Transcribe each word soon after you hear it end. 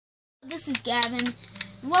This is Gavin.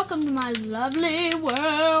 Welcome to my lovely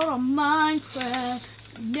world of Minecraft.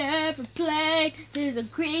 Never played. There's a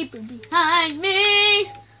creeper behind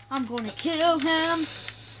me. I'm gonna kill him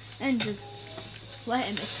and just let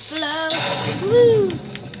him explode. Woo!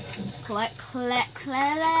 Collect, collect,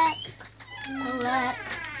 collect, collect,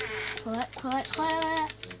 collect, collect,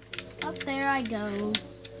 collect. Up there I go.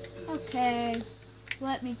 Okay,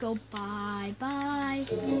 let me go. Bye, bye.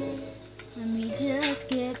 Let me just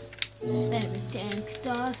get everything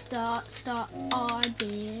start all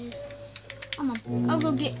this.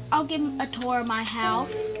 I'll give a tour of my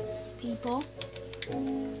house, people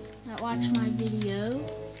that watch my video.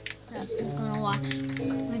 That is gonna watch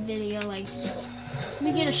my video. Like, let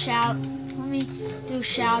me do a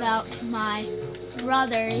shout out to my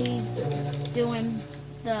brother. He's doing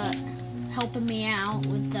helping me out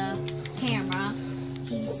with the camera.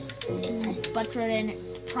 He's butchered in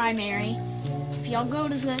primary. If y'all go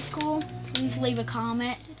to this school, please leave a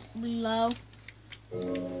comment below.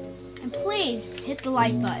 And please hit the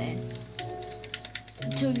like button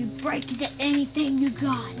until you break into anything you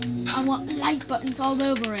got. I want like buttons all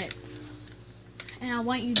over it. And I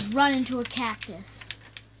want you to run into a cactus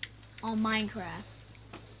on Minecraft.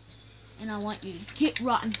 And I want you to get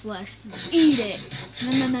rotten flesh and eat it.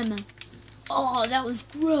 No. Oh, that was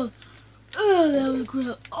gross. Oh, that was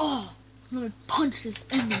gross. Oh, I'm gonna punch this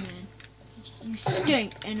Enderman. You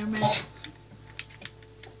stink, Enderman.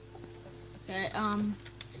 Okay, I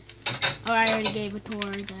already gave a tour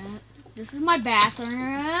of that. This is my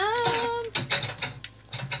bathroom.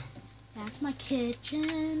 That's my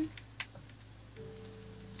kitchen.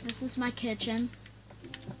 This is my kitchen.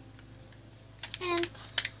 And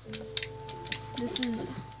this is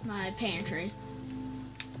my pantry.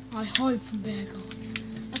 I hide from bad guys.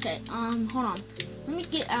 Okay, hold on. Let me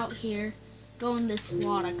get out here, go in this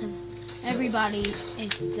water, because everybody,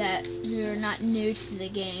 if that you're not new to the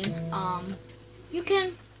game, you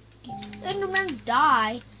can, Endermans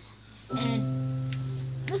die, and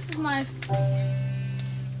this is my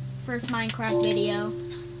first Minecraft video,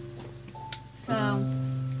 so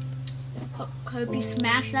hope you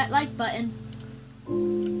smash that like button.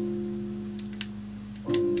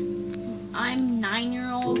 I'm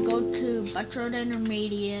 9-year-old, go to Butchered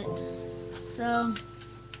Intermediate, so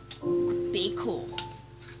be cool.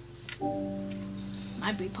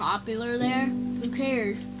 Might be popular there, who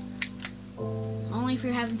cares? Only if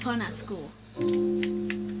you're having fun at school.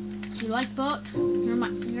 If you like books, you're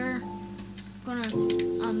gonna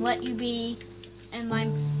let you be in my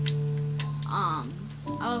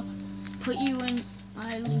I'll put you in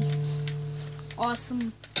my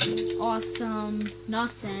awesome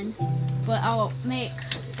nothing, but I'll make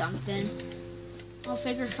something. I'll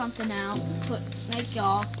figure something out, make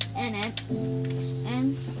y'all in it,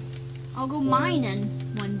 and I'll go mining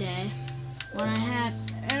one day when I have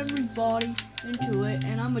everybody into it,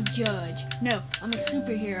 and I'm a judge. No, I'm a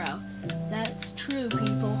superhero. That's true,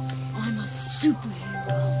 people. I'm a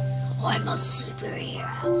superhero. I'm a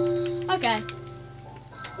superhero. Okay.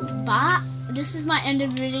 Bye. This is my end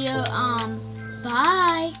of the video.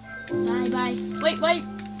 Bye. Bye. Wait. Bye.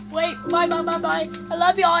 I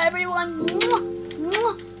love y'all, everyone. Mwah.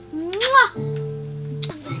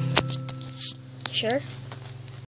 Sure.